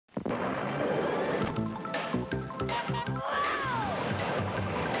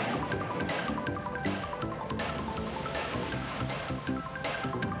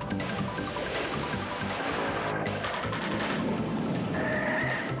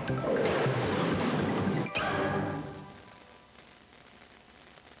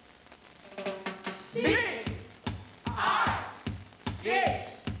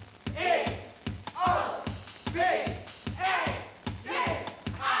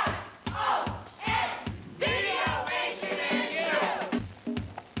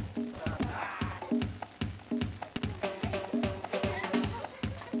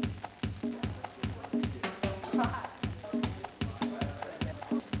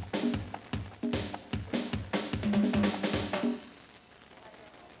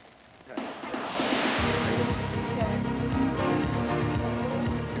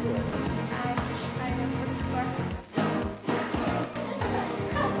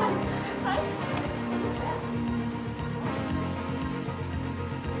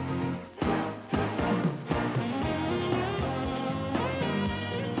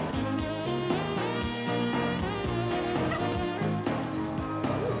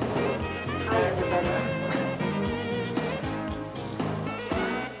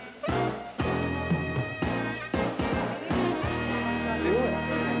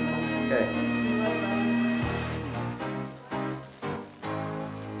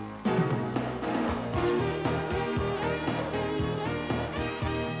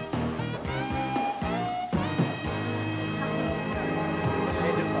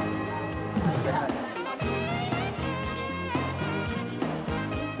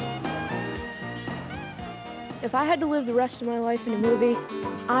If I had to live the rest of my life in a movie,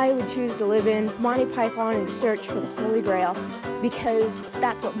 I would choose to live in Monty Python and Search for the Holy Grail, because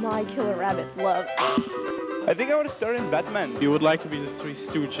that's what my killer rabbits love. I think I want to start in Batman. You would like to be the Three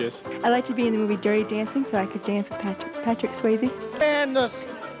Stooges. I'd like to be in the movie Dirty Dancing so I could dance with Patrick Swayze. And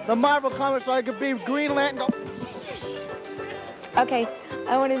the Marvel comics so I could be Green Lantern. Okay,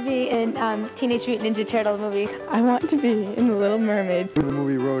 I want to be in Teenage Mutant Ninja Turtle movie. I want to be in The Little Mermaid. The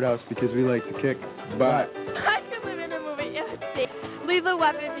movie Roadhouse because we like to kick butt. I could live in a movie, yeah. Lethal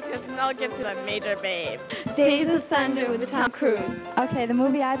Weapon because Mel Gibson is a major babe. Days of Thunder with Tom Cruise. Okay, the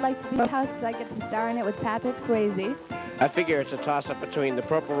movie I'd like to be in Roadhouse because I get to star in it with Patrick Swayze. I figure it's a toss-up between The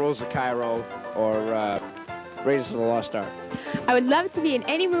Purple Rules of Cairo or Raiders of the Lost Ark. I would love to be in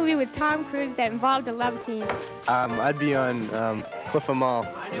any movie with Tom Cruise that involved a love scene. I'd be on Cliff of Mall,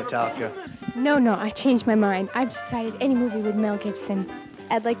 Metallica. No, I changed my mind. I've decided any movie with Mel Gibson.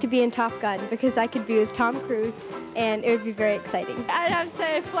 I'd like to be in Top Gun because I could be with Tom Cruise and it would be very exciting. I'd have to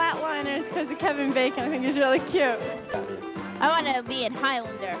say Flatliners because of Kevin Bacon. I think he's really cute. I want to be in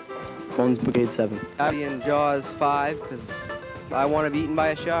Highlander. Bones Brigade 7. I'd be in Jaws 5 because I want to be eaten by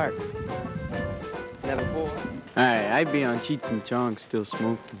a shark. Never before. Alright, I'd be on Cheech and Chong, still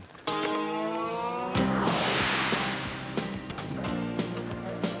smoking.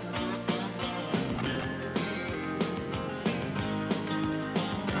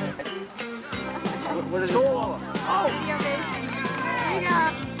 What is it? Oh! Video base. Hang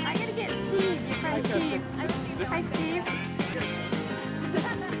up. I gotta get Steve. Your friend Steve. Hi, Steve.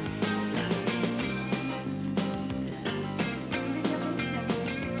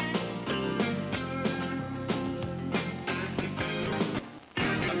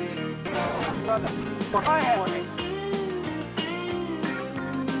 I have one. Ladies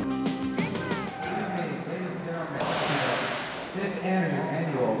and gentlemen, 5th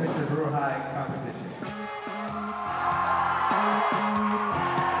annual Mr. Brewer High competition.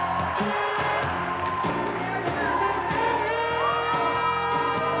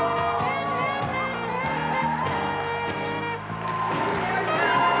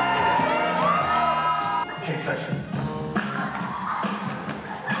 Take session.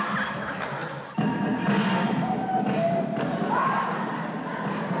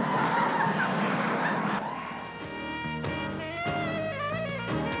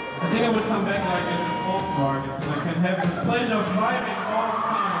 I think I would come back like this at Volkswagen so I can have this pleasure of driving all the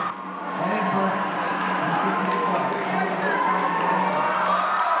time.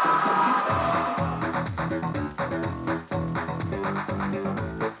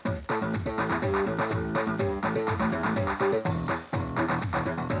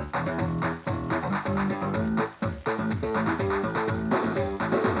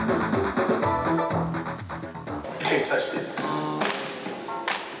 Can't touch this.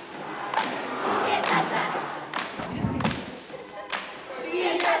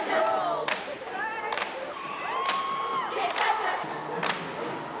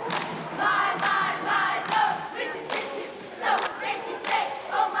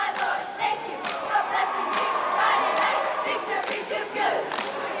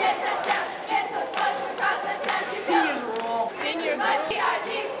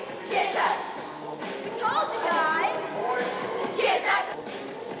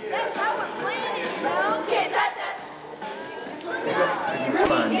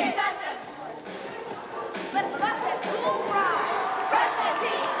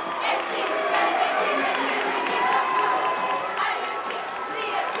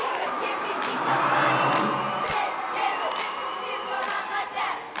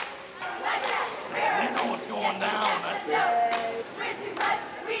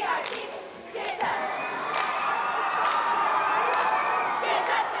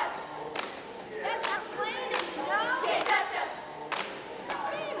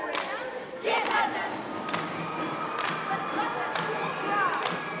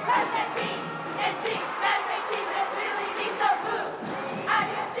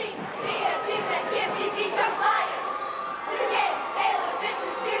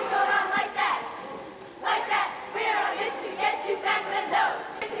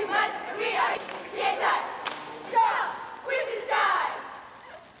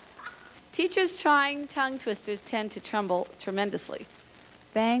 Teachers trying tongue twisters tend to tremble tremendously.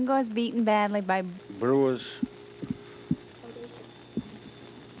 Bangor's beaten badly by Brewers.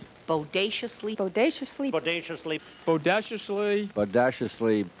 Bodaciously. Bodaciously. Bodaciously. Bodaciously.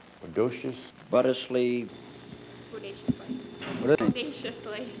 Bodaciously. Bodocious. Bodaciously. Bodaciously.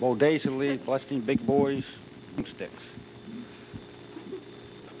 Bodaciously. Bodaciously. Blessing big boys. Sticks.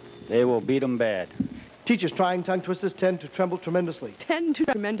 They will beat them bad. Teachers trying tongue twisters tend to tremble tremendously. Tend to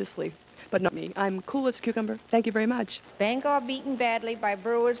tremendously. but not me. I'm cool as a cucumber. Thank you very much. Bangor beaten badly by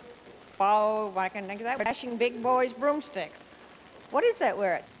Brewers. Oh, I can think of that. Dashing big boys broomsticks. What is that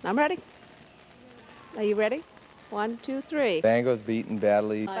word? I'm ready. Are you ready? 1, 2, 3. Bangor's beaten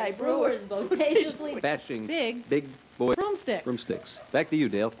badly By Brewers, bodaciously Bashing big boy broomsticks. broomsticks. Back to you,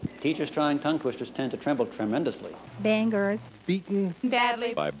 Dale. Teachers trying tongue twisters tend to tremble tremendously. Bangers. Beaten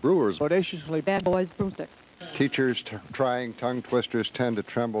Badly by Brewers. bodaciously bad boys broomsticks. Teachers trying tongue twisters tend to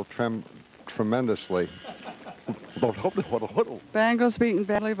tremble tremendously. Bangles beaten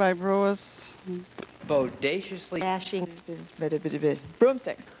badly by Brewers. Bodaciously Dashing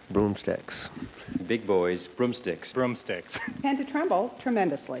broomsticks. Broomsticks. Big boys, broomsticks. Broomsticks. Tend to tremble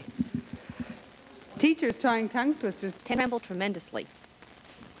tremendously. Teachers trying tongue twisters. Tremble tremendously.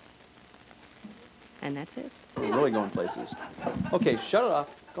 And that's it. We're really going places. Okay, shut it off.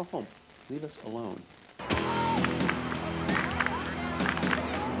 Go home. Leave us alone.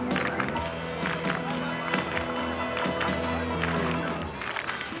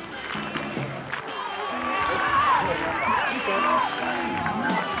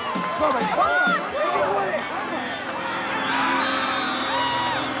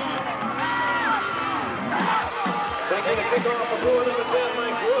 Taking the kickoff for Brewer number 10,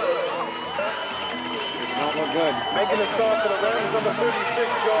 Mike Wood. It's not look good. Making the start for the Rams, number 36,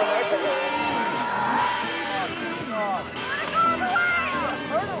 John Eckler.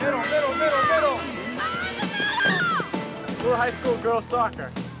 Middle. Brewer High School girls soccer.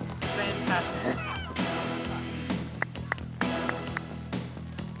 Fantastic.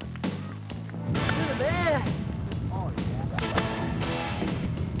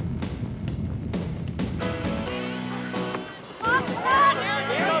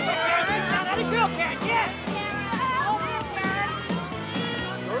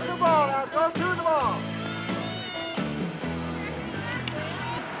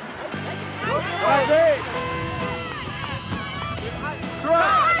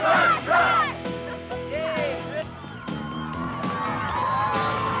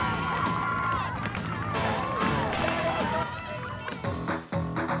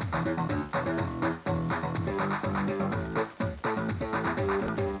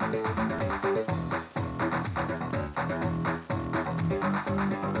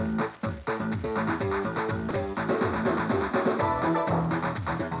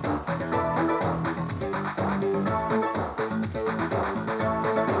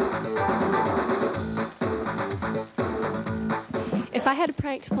 If I had a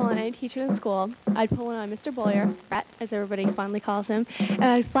prank to pull on any teacher in school, I'd pull one on Mr. Boyer, Rat, as everybody fondly calls him, and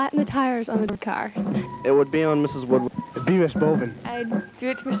I'd flatten the tires on the car. It would be on Mrs. Woodward. It'd be Miss Bovin. I'd do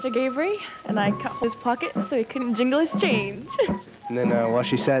it to Mr. Gavery, and I'd cut his pocket so he couldn't jingle his change. And then while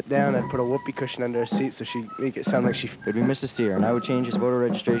she sat down, I'd put a whoopee cushion under her seat so she'd make it sound like she... It'd be Mr. Steer, and I would change his voter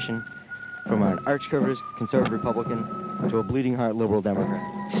registration from an arch-conservative Republican to a bleeding-heart liberal Democrat.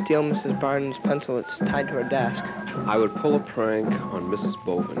 Steal Mrs. Barnes' pencil that's tied to her desk. I would pull a prank on Mrs.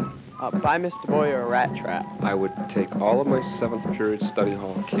 Bovin. Buy Mr. Boyer a rat trap. I would take all of my 7th period study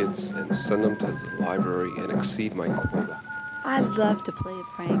hall kids and send them to the library and exceed my quota. I'd love to play a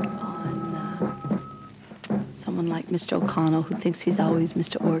prank on someone like Mr. O'Connell, who thinks he's always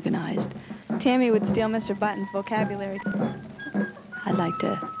Mr. Organized. Tammy would steal Mr. Button's vocabulary. I'd like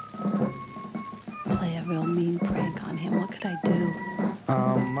to play a real mean prank on him. What could I do?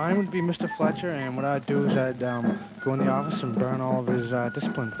 Mine would be Mr. Fletcher, and what I'd do is I'd go in the office and burn all of his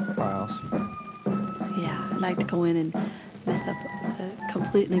discipline files. Yeah, I'd like to go in and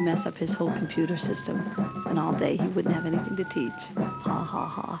completely mess up his whole computer system, and all day he wouldn't have anything to teach. Ha, ha,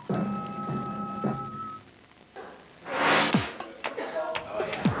 ha.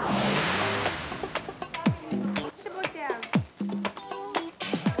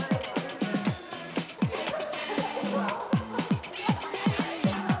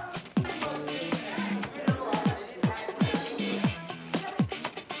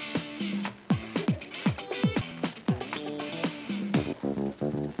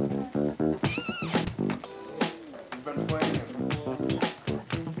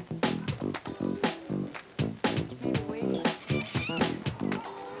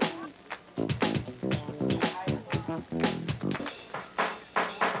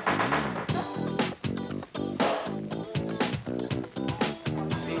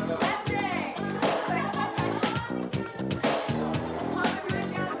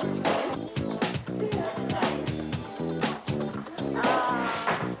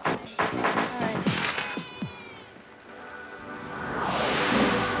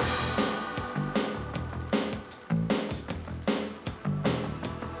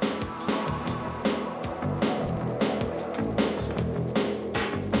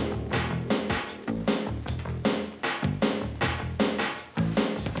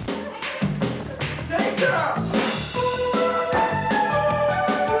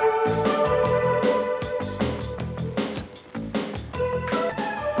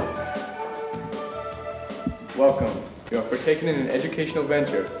 Welcome. You have partaken in an educational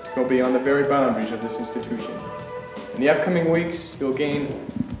venture that go beyond the very boundaries of this institution. In the upcoming weeks, you'll gain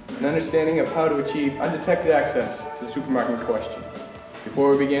an understanding of how to achieve undetected access to the supermarket in question.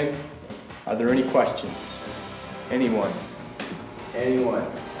 Before we begin, are there any questions? Anyone? Anyone?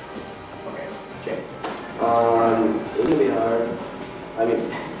 Okay, James. It's gonna be hard.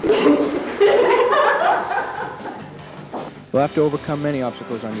 You'll have to overcome many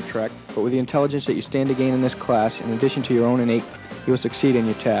obstacles on your trek, but with the intelligence that you stand to gain in this class, in addition to your own innate, you will succeed in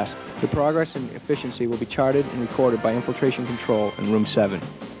your task. Your progress and efficiency will be charted and recorded by infiltration control in room 7.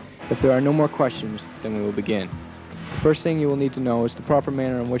 If there are no more questions, then we will begin. The first thing you will need to know is the proper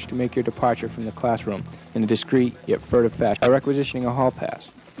manner in which to make your departure from the classroom in a discreet yet furtive fashion by requisitioning a hall pass.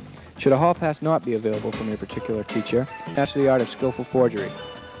 Should a hall pass not be available from your particular teacher, master the art of skillful forgery.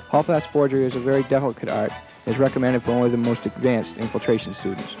 Hall pass forgery is a very delicate art and is recommended for only the most advanced infiltration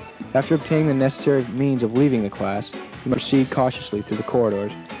students. After obtaining the necessary means of leaving the class, you must proceed cautiously through the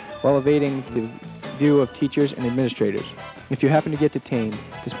corridors while evading the view of teachers and administrators. If you happen to get detained,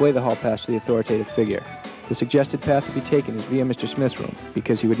 display the hall pass to the authoritative figure. The suggested path to be taken is via Mr. Smith's room,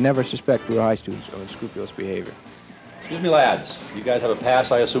 because he would never suspect Brewer High students of unscrupulous behavior. Excuse me, lads. You guys have a pass,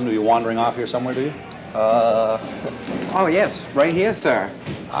 I assume, to be wandering off here somewhere, do you? Oh, yes. Right here, sir.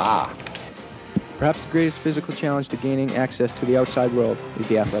 Ah. Perhaps the greatest physical challenge to gaining access to the outside world is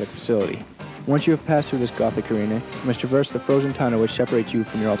the athletic facility. Once you have passed through this Gothic arena, you must traverse the frozen tunnel which separates you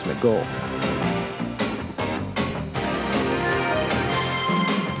from your ultimate goal.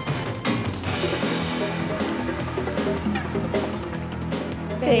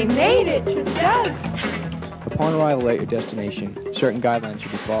 They made it to Doug's. Upon arrival at your destination, certain guidelines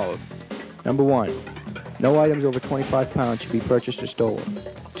should be followed. Number 1, no items over 25 pounds should be purchased or stolen.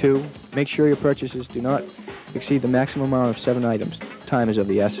 2, make sure your purchases do not exceed the maximum amount of 7 items. Time is of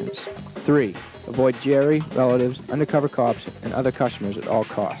the essence. 3, avoid Jerry, relatives, undercover cops, and other customers at all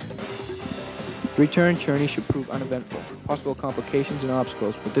costs. The return journey should prove uneventful. Possible complications and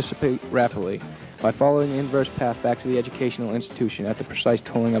obstacles will dissipate rapidly by following the inverse path back to the educational institution at the precise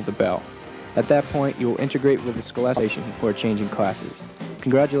tolling of the bell. At that point, you will integrate with the scholastic station for changing classes.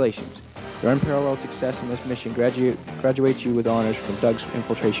 Congratulations. Your unparalleled success in this mission graduates you with honors from Doug's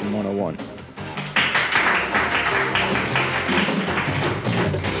Infiltration 101.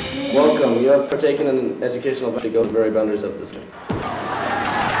 Welcome. You have partaken in an educational venture to go to the very boundaries of this.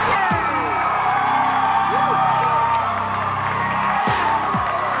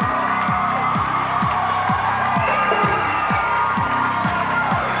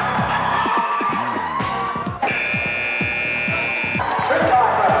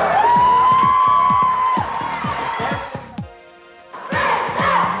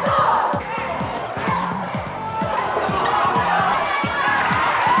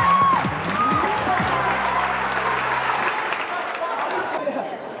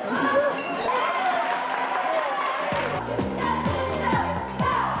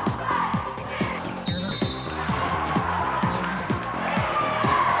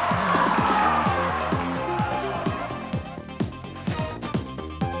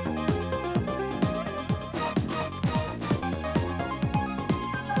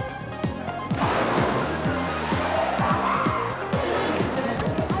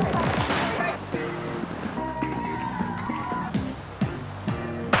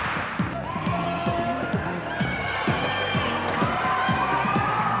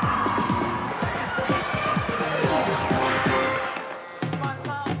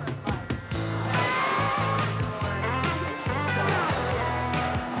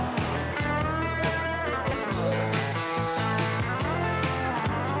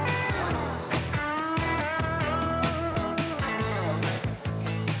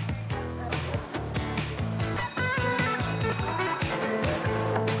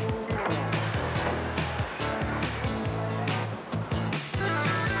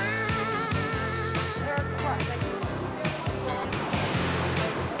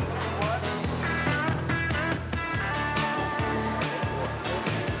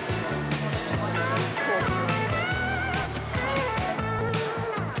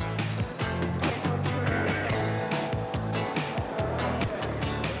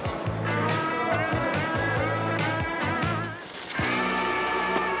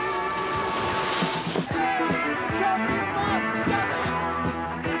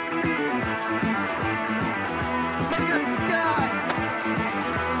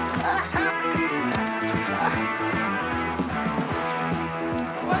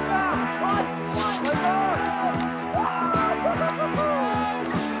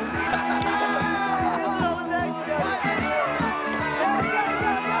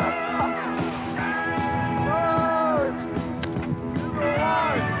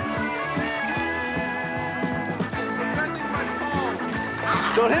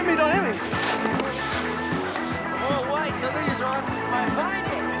 Don't hit me, don't hit me. Oh, wait, the leads are my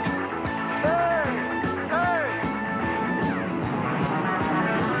finding. Hurry, hurry.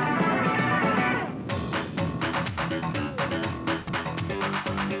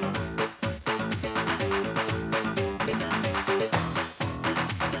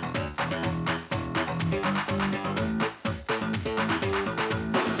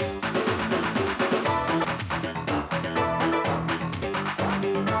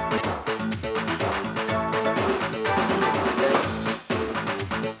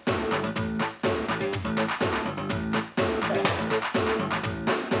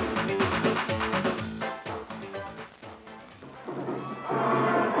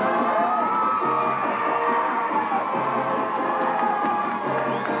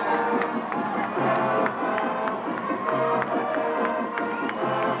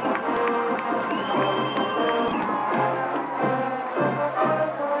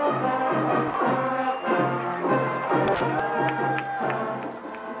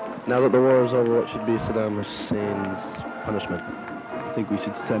 Now that the war is over, what should be Saddam Hussein's punishment? I think we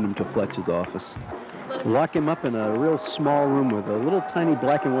should send him to Fletcher's office. Lock him up in a real small room with a little tiny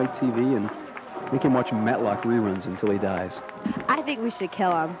black and white TV and make him watch Matlock reruns until he dies. I think we should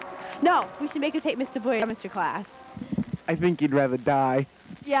kill him. No, we should make him take Mr. Boyer chemistry class. I think he'd rather die.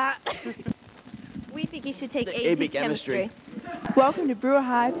 Yeah. We think he should take AP AP chemistry. Welcome to Brewer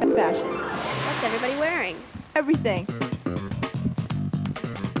High Fashion. What's everybody wearing? Everything.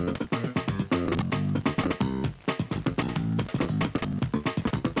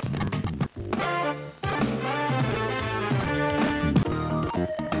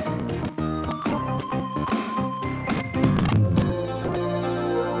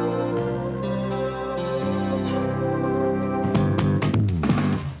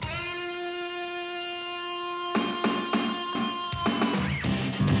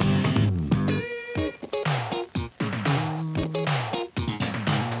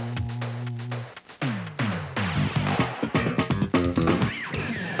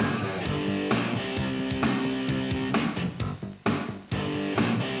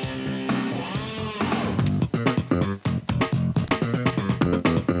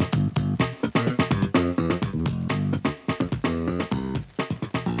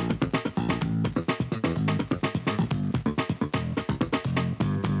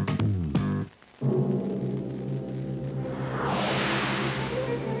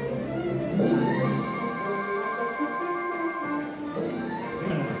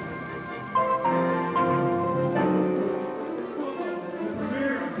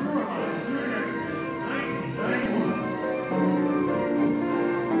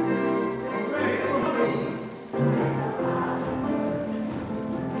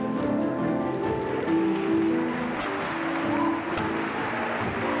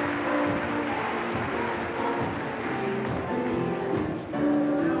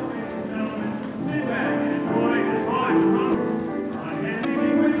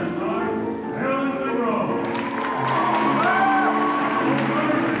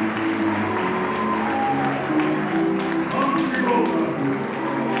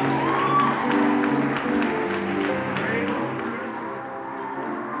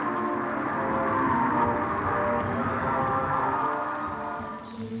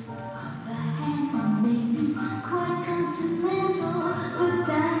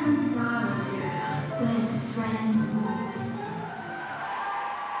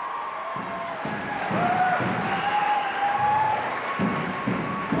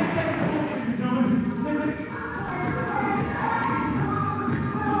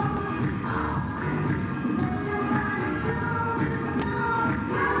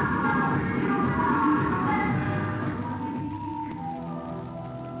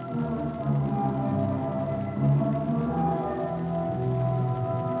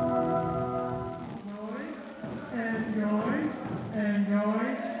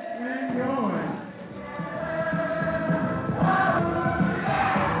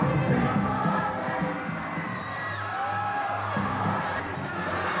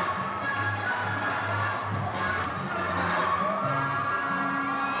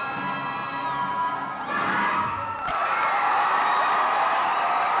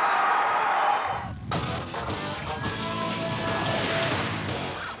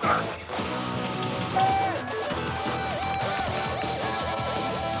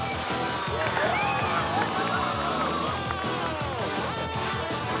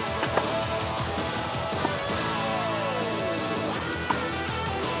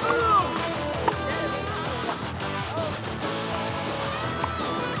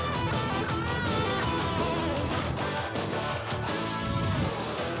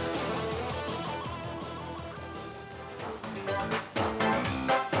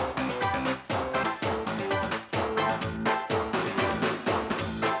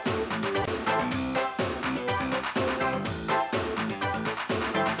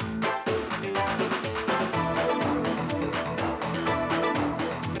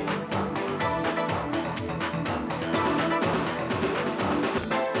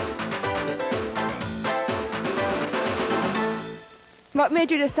 What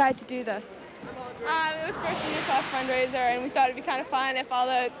made you decide to do this? It was first senior class fundraiser, and we thought it'd be kind of fun if all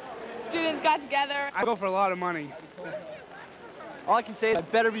the students got together. I go for a lot of money. All I can say is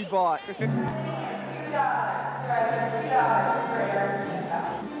it better be bought.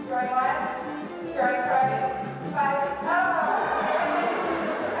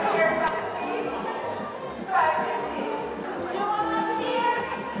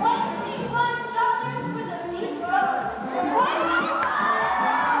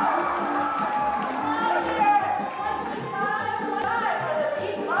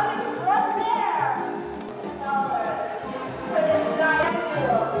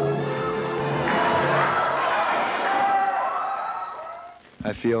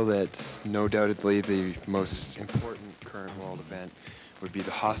 I feel that no doubtedly the most important current world event would be the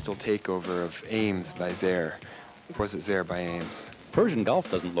hostile takeover of Ames by Zaire. Was it Zaire by Ames? Persian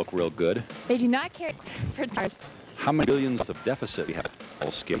Gulf doesn't look real good. They do not care for tires. How many billions of deficit we have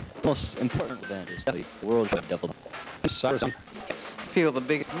all skim? Most important event is the world double. Feel the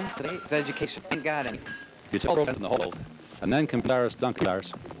biggest today is education. Ain't got any. You tell in the whole, and then compare us,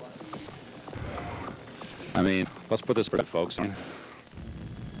 Dunkers. I mean, let's put this for folks.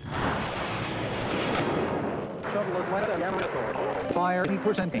 Fire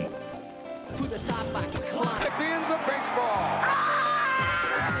 80% paint. To the top, I can climb. At the ends of baseball.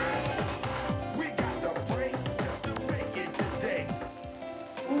 We got the break just to make it today.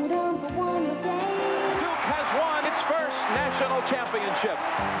 Duke has won its first national championship.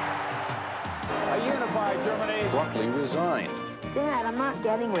 A unified Germany. Buckley resigned. Dad, I'm not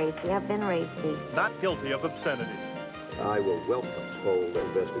getting racy. I've been racy. Not guilty of obscenity. I will welcome full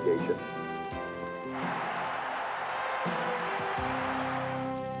investigation.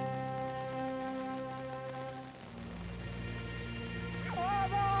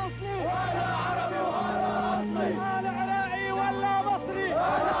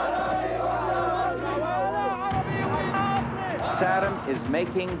 Saddam is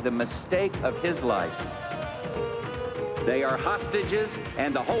making the mistake of his life. They are hostages,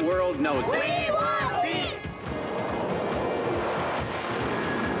 and the whole world knows it. We want peace!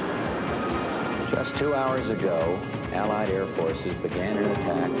 Just 2 hours ago, Allied air forces began an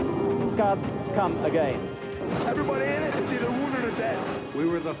attack. Scots, come again. Everybody in it, it's either wounded or dead. We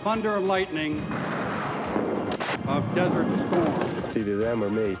were the thunder and lightning of Desert Storm. It's either them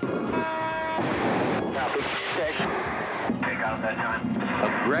or me. Copy. Check. Take out that time.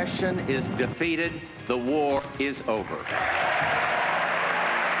 Aggression is defeated. The war is over.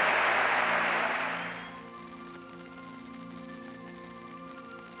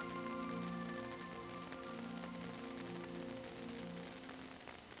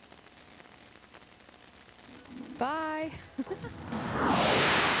 Bye.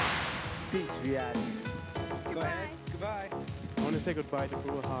 Peace, reality. Go ahead. Goodbye. I want to say goodbye to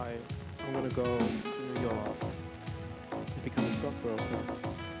Brewer High. I'm going to go to New York and become a stockbroker.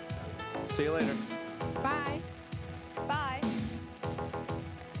 See you later. Bye. Bye.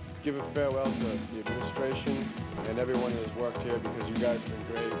 Give a farewell to the administration and everyone who has worked here because you guys have been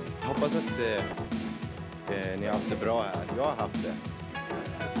great. Hoppas att ni har haft det bra här. Jag har haft det.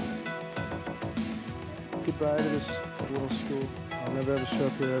 Goodbye to this little school. I'll never have to show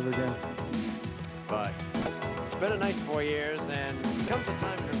up here ever again. But it's been a nice 4 years, and there comes a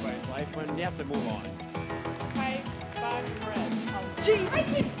time in everybody's life when you have to move on. Bye. Bye, Fred. Gee.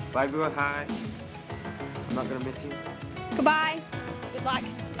 Bye, Brewer. Hi. I'm not gonna miss you. Goodbye. Good luck.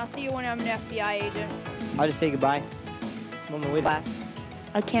 I'll see you when I'm an FBI agent. I'll just say goodbye. I'm on the way back.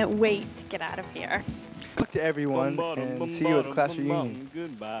 I can't wait to get out of here. Good to everyone, and see you at the class reunion.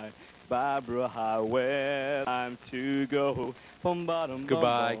 Goodbye. Bye, Brewer Highway. Time to go.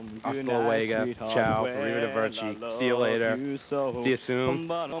 Goodbye. Hasta luego. Ciao. Arrivederci. See you later. See you soon.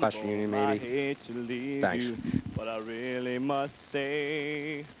 Class reunion, maybe. Thanks. But I really must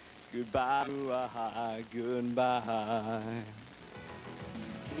say goodbye, Brewer High. Goodbye.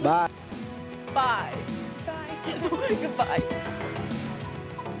 Bye. Bye. Bye. Goodbye.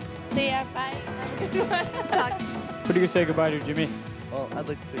 See ya. Bye. Who do you say goodbye to, Jimmy? Well, I'd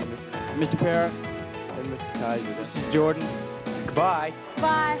like to say Mr. Parra and Mr. Kaiser. This is Jordan. Goodbye.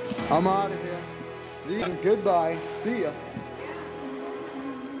 Bye. I'm out of here. Goodbye. See ya.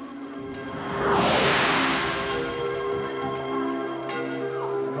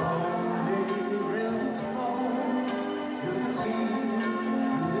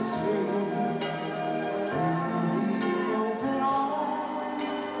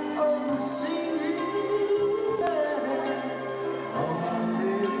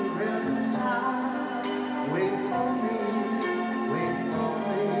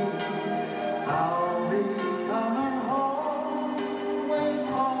 I'll be coming home.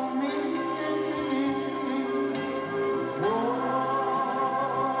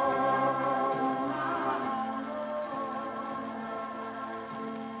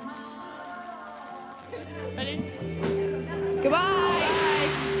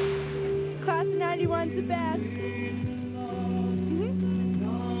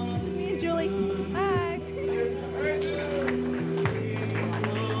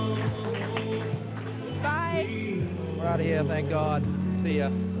 there, thank God. See ya.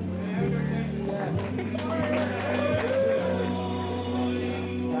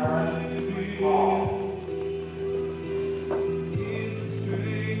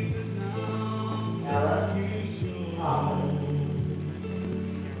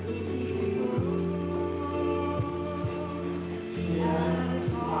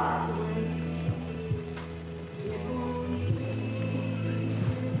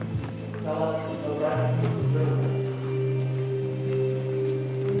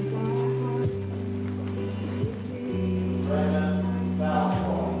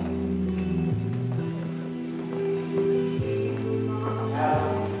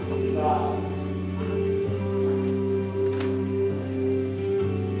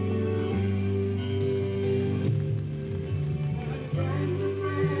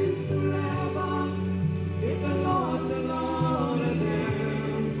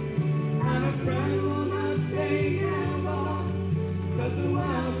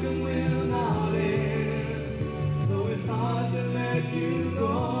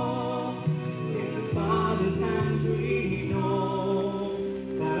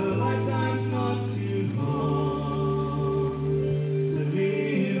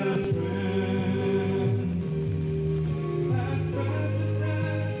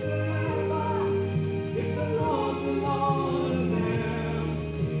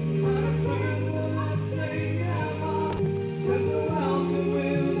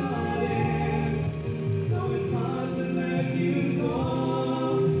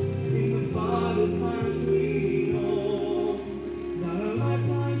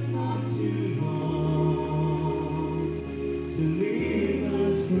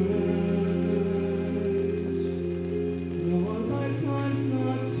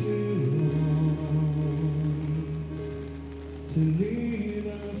 To leave